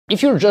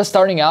If you're just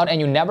starting out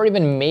and you never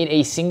even made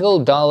a single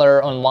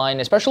dollar online,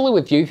 especially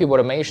with YouTube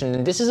automation,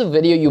 then this is a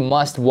video you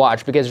must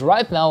watch, because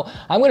right now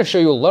I'm going to show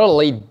you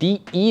literally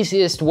the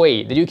easiest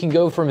way that you can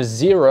go from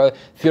zero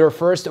to your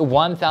first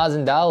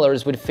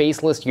 $1,000 with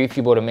faceless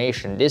YouTube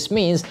automation. This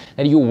means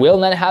that you will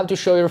not have to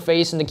show your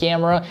face in the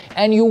camera,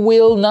 and you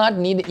will not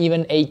need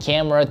even a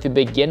camera to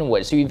begin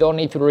with. So you don't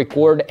need to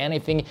record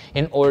anything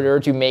in order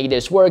to make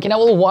this work. And I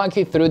will walk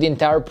you through the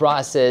entire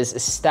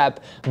process step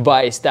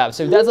by step.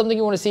 So if that's something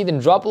you want to see, then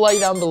drop a like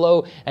down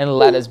below and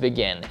let us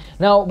begin.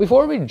 Now,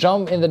 before we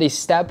jump into the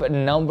step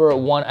number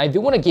one, I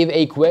do want to give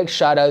a quick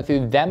shout out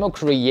to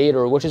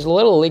DemoCreator, which is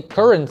literally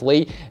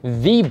currently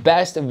the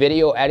best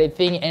video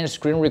editing and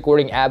screen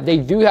recording app. They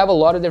do have a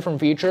lot of different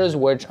features,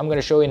 which I'm going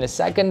to show you in a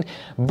second,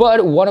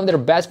 but one of their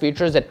best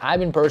features that I've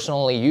been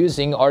personally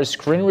using are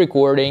screen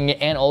recording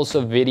and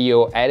also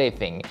video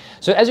editing.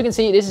 So as you can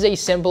see, this is a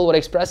simple but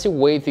expressive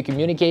way to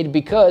communicate,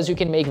 because you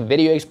can make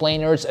video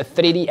explainers,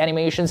 3D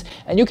animations,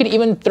 and you can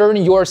even turn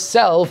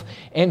yourself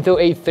into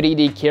a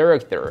 3D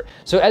character.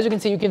 So as you can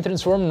see, you can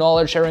transform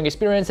knowledge sharing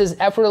experiences,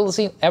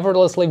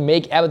 effortlessly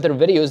make avatar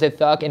videos that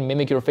talk and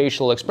mimic your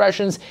facial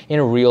expressions in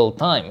real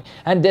time.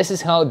 And this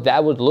is how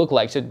that would look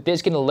like. So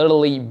this can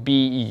literally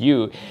be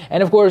you.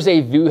 And of course,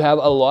 they do have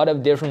a lot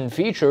of different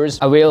features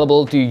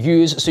available to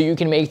use, so you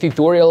can make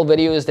tutorial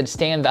videos that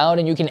stand out,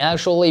 and you can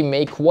actually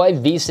make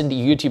quite decent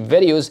YouTube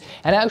videos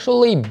and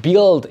actually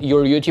build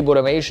your YouTube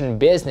automation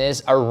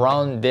business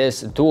around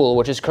this tool,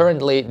 which is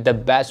currently the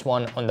best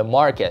one on the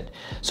market.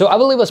 So I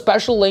will leave a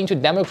special link to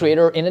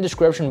DemoCreator in the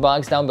description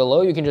box down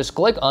below. You can just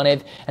click on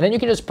it, and then you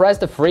can just press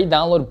the free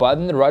download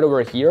button right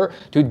over here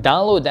to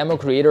download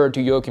DemoCreator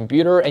to your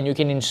computer, and you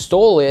can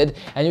install it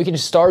and you can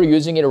start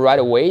using it right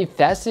away,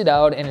 test it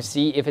out, and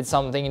see if it's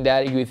something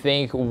that you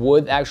think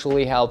would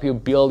actually help you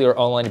build your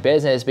online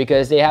business,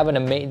 because they have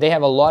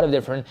a lot of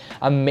different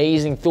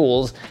amazing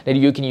tools that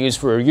you can use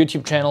for your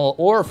YouTube channel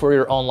or for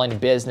your online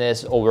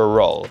business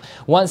overall.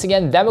 Once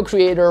again,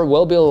 DemoCreator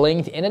will be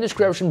linked in the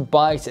description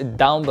box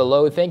down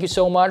below. Thank you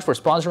so much for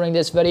sponsoring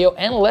this video,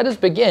 and let us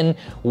begin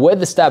with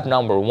the step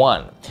number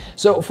one.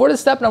 So for the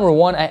step number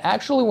one, I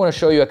actually want to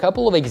show you a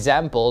couple of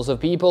examples of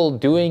people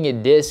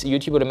doing this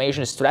YouTube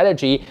automation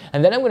strategy,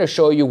 and then I'm going to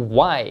show you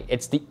why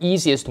it's the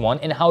easiest one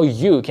and how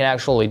you can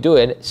actually do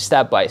it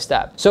step by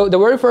step. So the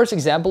very first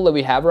example that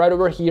we have right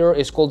over here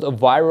is called a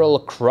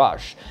Viral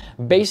Crush.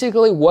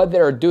 Basically, what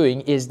they're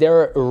doing is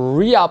they're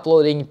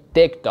re-uploading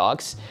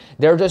TikToks.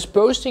 They're just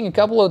posting a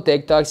couple of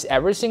TikToks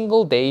every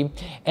single day,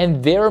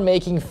 and they're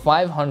making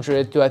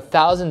 $500 to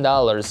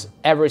 $1,000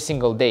 every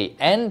single day.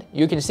 And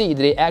you can see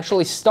they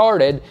actually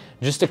started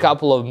just a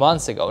couple of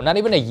months ago, not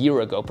even a year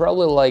ago,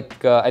 probably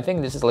like I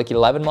think this is like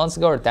 11 months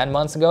ago or 10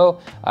 months ago.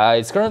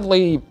 It's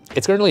currently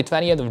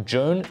 20th of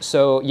June,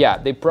 so yeah,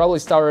 they probably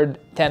started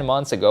 10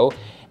 months ago.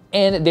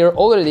 And they're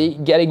already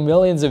getting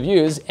millions of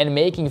views and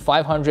making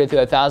 $500 to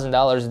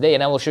 $1,000 a day,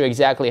 and I will show you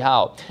exactly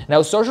how.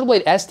 Now, Social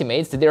Blade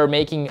estimates that they're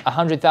making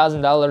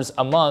 $100,000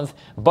 a month,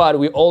 but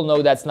we all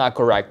know that's not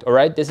correct, all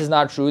right? This is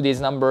not true. These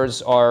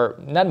numbers are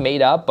not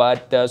made up,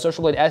 but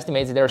Social Blade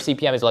estimates that their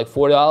CPM is like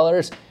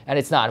 $4, and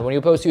it's not. When you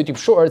post YouTube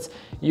Shorts,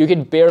 you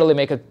can barely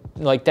make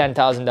like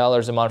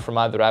 $10,000 a month from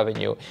ad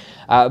revenue.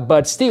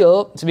 But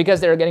still, it's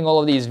because they're getting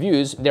all of these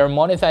views, they're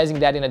monetizing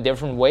that in a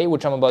different way,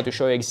 which I'm about to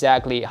show you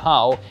exactly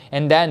how,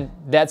 and then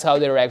that's how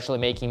they're actually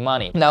making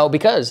money. Now,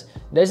 because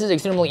this is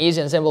extremely easy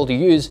and simple to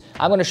use,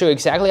 I'm going to show you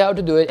exactly how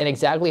to do it and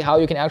exactly how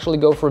you can actually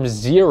go from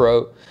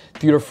zero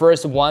to your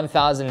first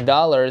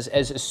 $1,000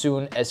 as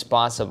soon as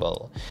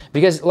possible.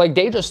 Because like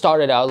they just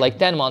started out like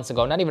 10 months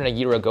ago, not even a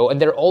year ago, and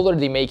they're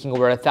already making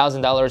over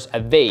 $1,000 a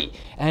day.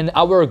 And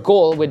our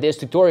goal with this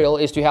tutorial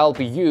is to help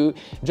you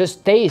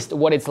just taste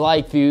what it's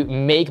like to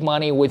make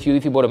money with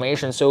YouTube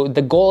automation. So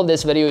the goal of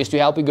this video is to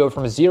help you go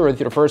from zero to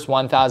your first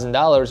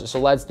 $1,000. So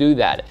let's do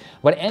that.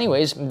 But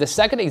anyways, the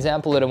second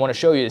example that I want to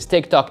show you is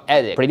TikTok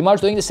Edit. Pretty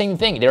much doing the same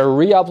thing. They're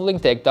re-uploading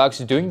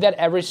TikToks, doing that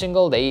every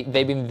single day.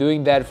 They've been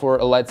doing that for,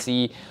 let's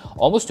see,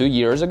 almost 2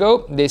 years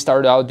ago. They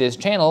started out this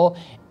channel,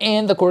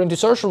 and according to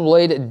Social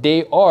Blade,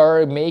 they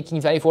are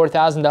making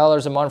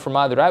 $24,000 a month from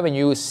ad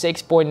revenue,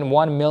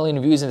 6.1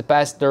 million views in the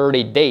past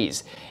 30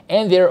 days.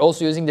 And they're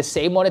also using the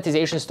same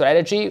monetization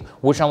strategy,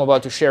 which I'm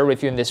about to share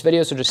with you in this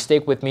video, so just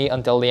stick with me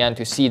until the end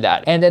to see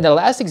that. And then the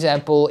last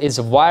example is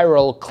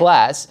Viral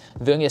Class,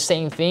 doing the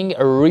same thing,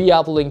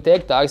 re-uploading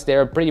TikToks.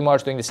 They're pretty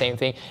much doing the same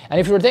thing.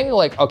 And if you're thinking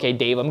like, okay,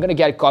 Dave, I'm gonna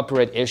get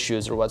copyright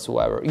issues or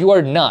whatsoever, you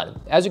are not.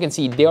 As you can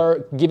see, they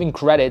are giving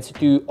credits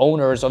to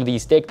owners of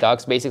these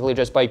TikToks, basically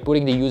just by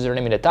putting the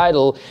username in the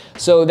title.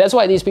 So that's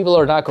why these people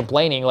are not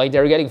complaining. Like,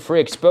 they're getting free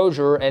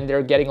exposure and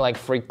they're getting like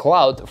free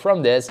clout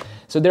from this.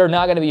 So they're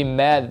not gonna be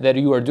mad that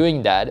you are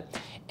doing that.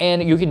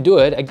 And you can do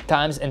it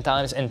times and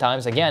times and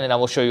times again, and I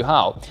will show you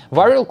how.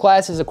 Viral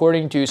Class is,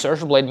 according to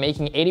Social Blade,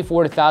 making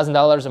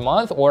 $84,000 a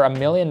month or $1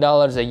 million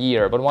a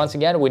year. But once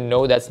again, we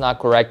know that's not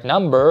correct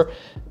number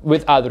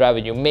with ad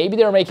revenue. Maybe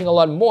they're making a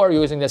lot more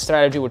using the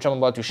strategy which I'm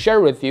about to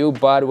share with you,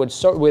 but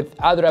with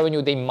ad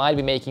revenue, they might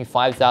be making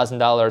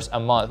 $5,000 a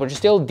month, which is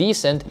still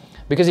decent,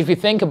 Because if you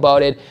think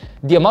about it,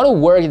 the amount of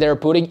work they're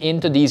putting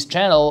into these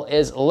channels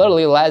is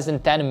literally less than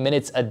 10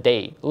 minutes a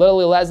day.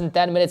 Literally less than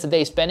 10 minutes a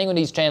day spending on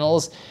these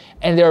channels,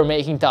 and they're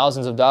making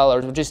thousands of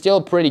dollars, which is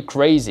still pretty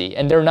crazy.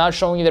 And they're not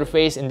showing their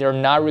face, and they're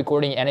not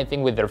recording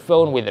anything with their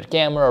phone, with their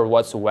camera, or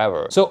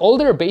whatsoever. So all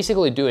they're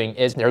basically doing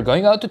is they're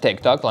going out to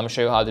TikTok. Let me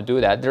show you how to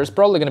do that. There's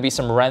probably gonna be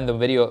some random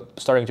video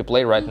starting to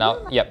play right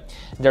now. Yep,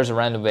 there's a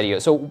random video.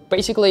 So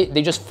basically,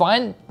 they just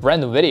find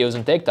random videos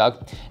on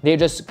TikTok. They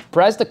just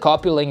press the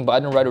copy link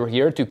button right over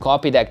here to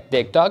copy that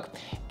TikTok,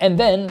 and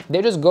then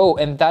they just go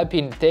and type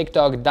in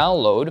TikTok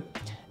download.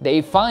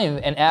 They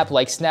find an app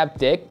like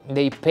SnapTik,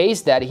 they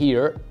paste that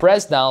here,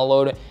 press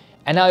download,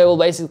 and now you will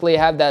basically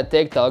have that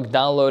TikTok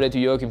downloaded to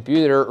your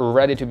computer,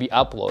 ready to be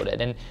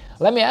uploaded. And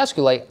let me ask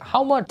you, like,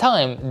 how much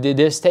time did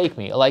this take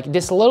me? Like,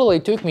 this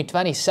literally took me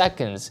 20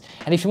 seconds.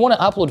 And if you want to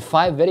upload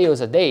 5 videos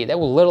a day, that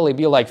will literally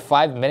be like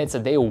 5 minutes a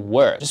day of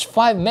work. Just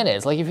 5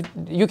 minutes. Like, if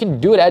you can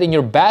do that in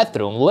your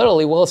bathroom,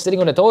 literally while sitting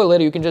on the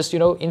toilet, you can just, you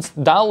know,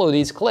 download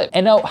these clips.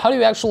 And now, how do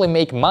you actually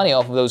make money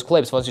off of those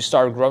clips once you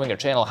start growing your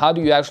channel? How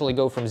do you actually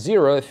go from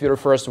zero if you're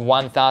first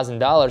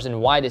 $1,000,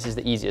 and why this is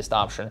the easiest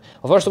option?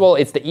 Well, first of all,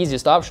 it's the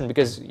easiest option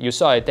because you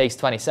saw it takes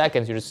 20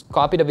 seconds. You just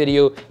copy the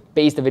video,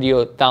 paste the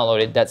video,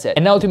 download it, that's it.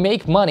 And now to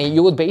make money,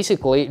 you would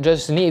basically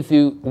just need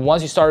to,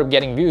 once you start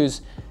getting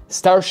views,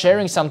 start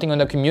sharing something on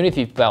the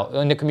community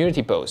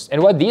post.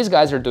 And what these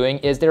guys are doing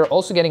is they're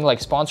also getting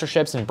like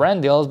sponsorships and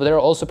brand deals, but they're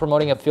also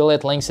promoting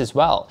affiliate links as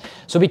well.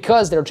 So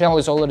because their channel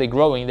is already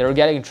growing, they're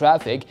getting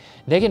traffic,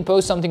 they can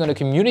post something on the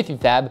community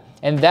tab,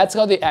 and that's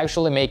how they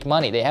actually make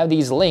money. They have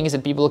these links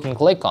that people can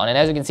click on, and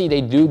as you can see,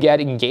 they do get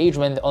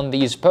engagement on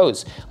these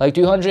posts. Like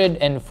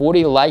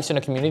 240 likes on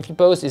a community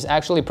post is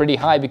actually pretty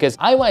high, because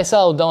I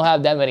myself don't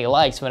have that many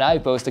likes when I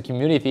post a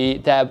community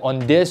tab on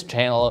this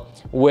channel,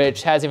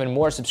 which has even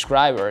more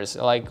subscribers,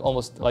 like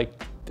almost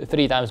like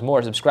 3 times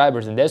more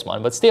subscribers than this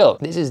one, but still,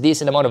 this is a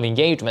decent amount of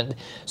engagement.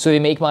 So they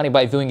make money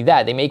by doing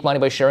that. They make money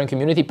by sharing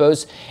community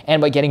posts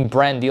and by getting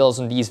brand deals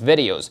on these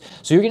videos.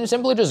 So you can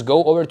simply just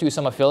go over to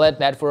some affiliate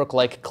network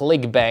like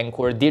ClickBank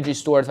or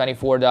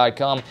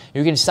Digistore24.com.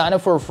 You can sign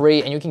up for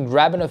free and you can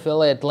grab an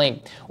affiliate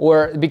link.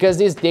 Or because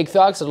these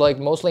TikToks are like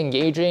mostly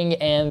engaging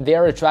and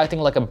they're attracting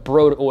like a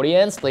broad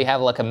audience, they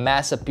have like a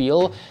mass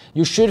appeal.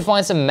 You should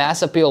find some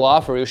mass appeal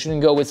offer. You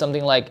shouldn't go with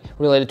something like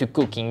related to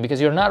cooking, because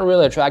you're not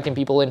really attracting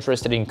people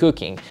interested in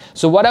cooking.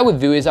 So what I would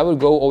do is I would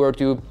go over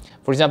to,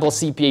 for example,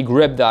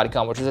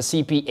 CPAgrip.com, which is a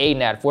CPA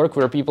network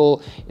where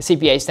people,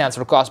 CPA stands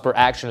for cost per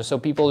action. So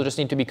people just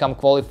need to become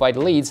qualified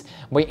leads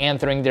by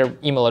entering their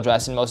email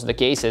address in most of the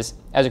cases.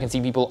 As you can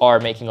see, people are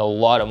making a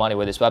lot of money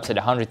with this website,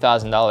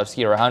 $100,000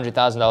 here,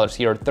 $100,000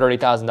 here,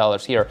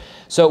 $30,000 here.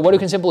 So what you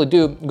can simply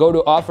do, go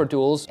to offer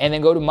tools and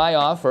then go to my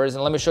offers,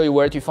 and let me show you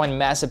where to find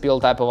mass appeal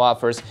type of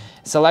offers.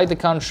 Select the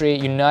country,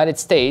 United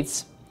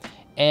States,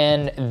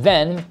 and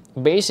then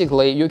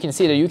basically you can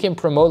see that you can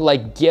promote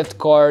like gift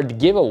card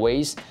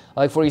giveaways.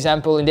 Like for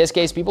example, in this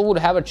case, people would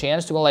have a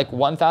chance to win like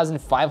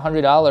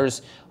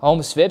 $1,500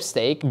 home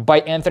sweepstake by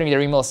entering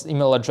their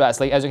email address.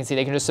 Like as you can see,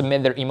 they can just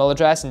submit their email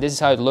address, and this is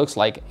how it looks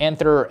like.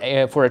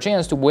 Enter for a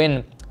chance to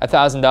win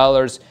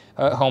 $1,000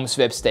 home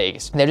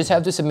sweepstakes. They just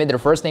have to submit their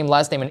first name,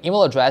 last name, and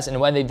email address, and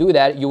when they do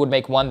that, you would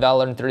make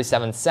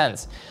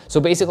 $1.37. So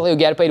basically, you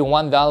get paid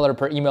 $1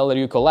 per email that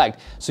you collect.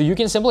 So you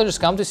can simply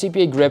just come to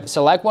CPA Grip,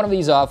 select one of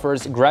these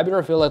offers, grab your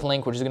affiliate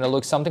link, which is going to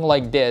look something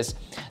like this.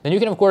 Then you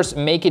can, of course,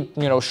 make it,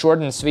 you know, short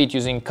and sweet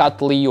using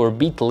Cut.ly or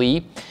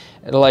Bit.ly.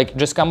 Like,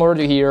 just come over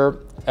to here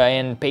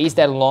and paste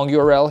that long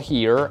URL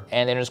here,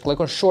 and then just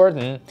click on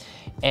shorten.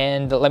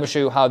 And let me show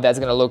you how that's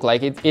going to look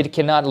like. It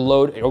cannot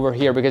load over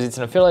here because it's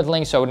an affiliate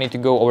link, so I would need to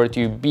go over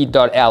to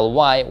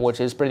bit.ly, which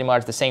is pretty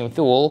much the same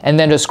tool, and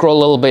then just scroll a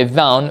little bit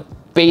down,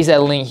 paste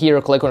that link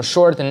here, click on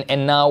shorten,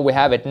 and now we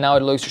have it. Now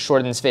it looks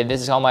short and sweet. This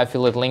is how my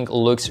affiliate link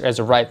looks as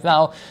of right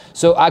now.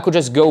 So I could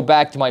just go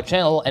back to my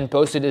channel and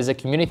post it as a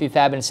community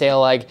tab and say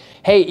like,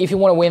 hey, if you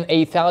want to win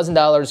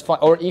 $1,000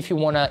 or if you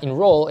want to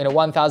enroll in a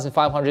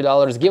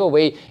 $1,500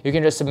 giveaway, you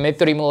can just submit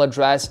your email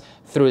address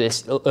through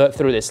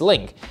this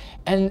link.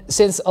 And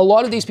since a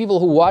lot of these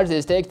people who watch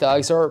these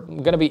TikToks are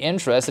going to be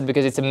interested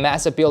because it's a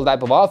mass appeal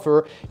type of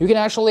offer, you can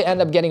actually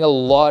end up getting a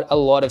lot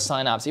of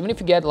signups. Even if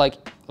you get like,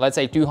 let's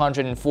say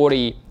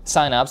 240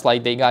 signups,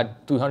 like they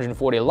got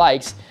 240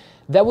 likes,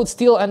 that would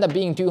still end up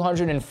being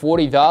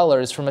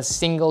 $240 from a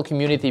single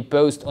community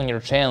post on your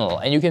channel.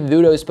 And you can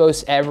do those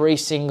posts every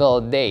single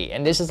day.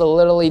 And this is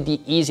literally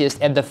the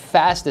easiest and the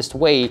fastest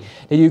way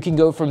that you can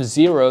go from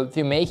zero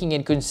to making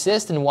it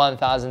consistent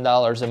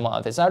 $1,000 a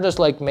month. It's not just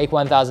like make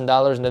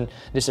 $1,000 and then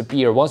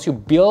disappear. Once you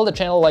build a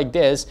channel like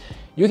this,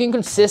 you can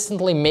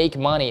consistently make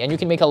money, and you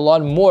can make a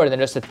lot more than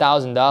just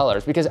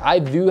 $1,000, because I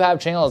do have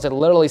channels that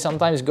literally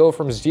sometimes go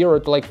from zero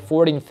to like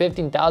 $14,000,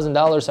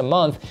 $15,000 a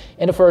month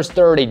in the first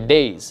 30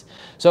 days.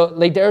 So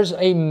like there's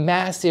a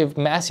massive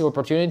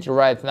opportunity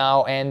right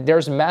now, and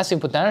there's massive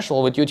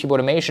potential with YouTube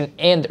automation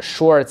and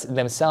shorts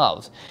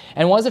themselves.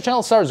 And once the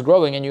channel starts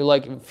growing and you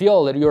like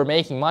feel that you're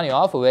making money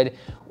off of it,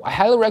 I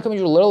highly recommend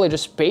you literally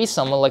just pay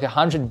someone like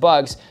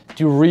 $100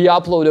 to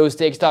re-upload those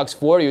TikToks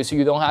for you, so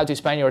you don't have to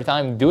spend your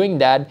time doing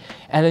that,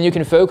 and then you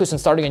can focus on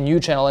starting a new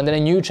channel and then a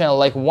new channel,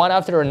 like one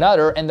after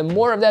another, and the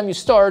more of them you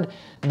start,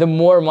 the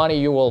more money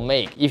you will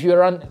make. If you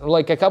run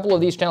like a couple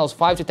of these channels,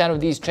 5 to 10 of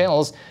these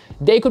channels,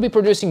 they could be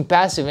producing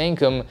passive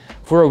income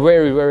for a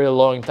very, very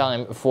long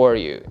time for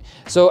you.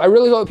 So I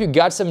really hope you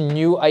got some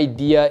new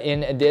idea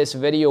in this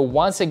video.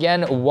 Once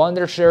again,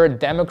 Wondershare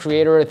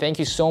DemoCreator, thank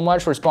you so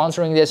much for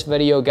sponsoring this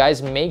video.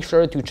 Guys, make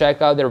sure to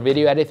check out their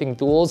video editing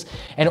tools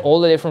and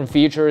all the different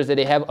features that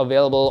they have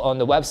available on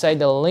the website.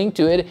 The link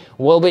to it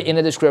will be in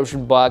the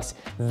description box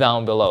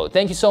down below.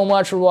 Thank you so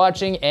much for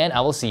watching, and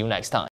I will see you next time.